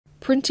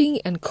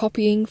Printing and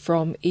copying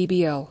from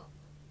EBL.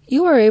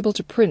 You are able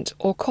to print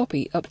or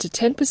copy up to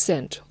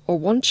 10% or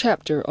one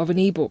chapter of an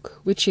ebook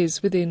which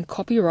is within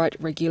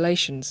copyright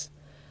regulations.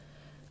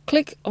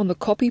 Click on the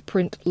Copy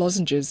Print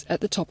lozenges at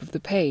the top of the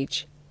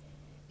page.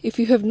 If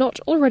you have not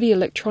already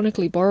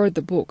electronically borrowed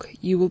the book,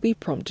 you will be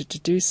prompted to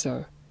do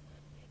so.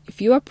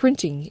 If you are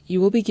printing, you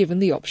will be given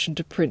the option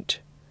to print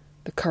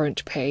the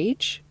current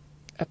page,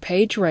 a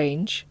page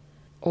range,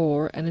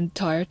 or an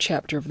entire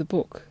chapter of the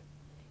book.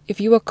 If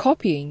you are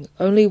copying,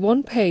 only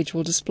one page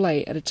will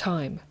display at a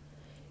time.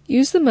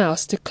 Use the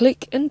mouse to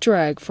click and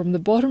drag from the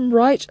bottom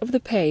right of the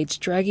page,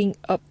 dragging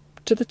up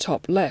to the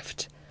top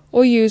left,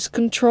 or use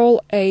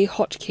Ctrl-A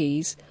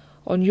hotkeys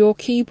on your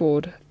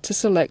keyboard to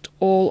select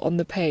all on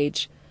the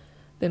page,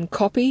 then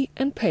copy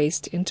and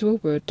paste into a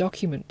Word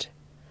document.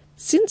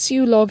 Since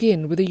you log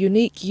in with a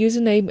unique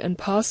username and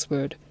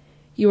password,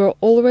 you are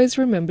always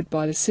remembered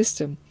by the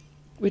system,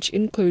 which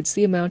includes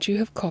the amount you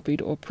have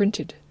copied or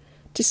printed.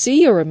 To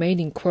see your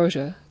remaining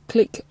quota,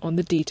 click on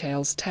the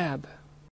Details tab.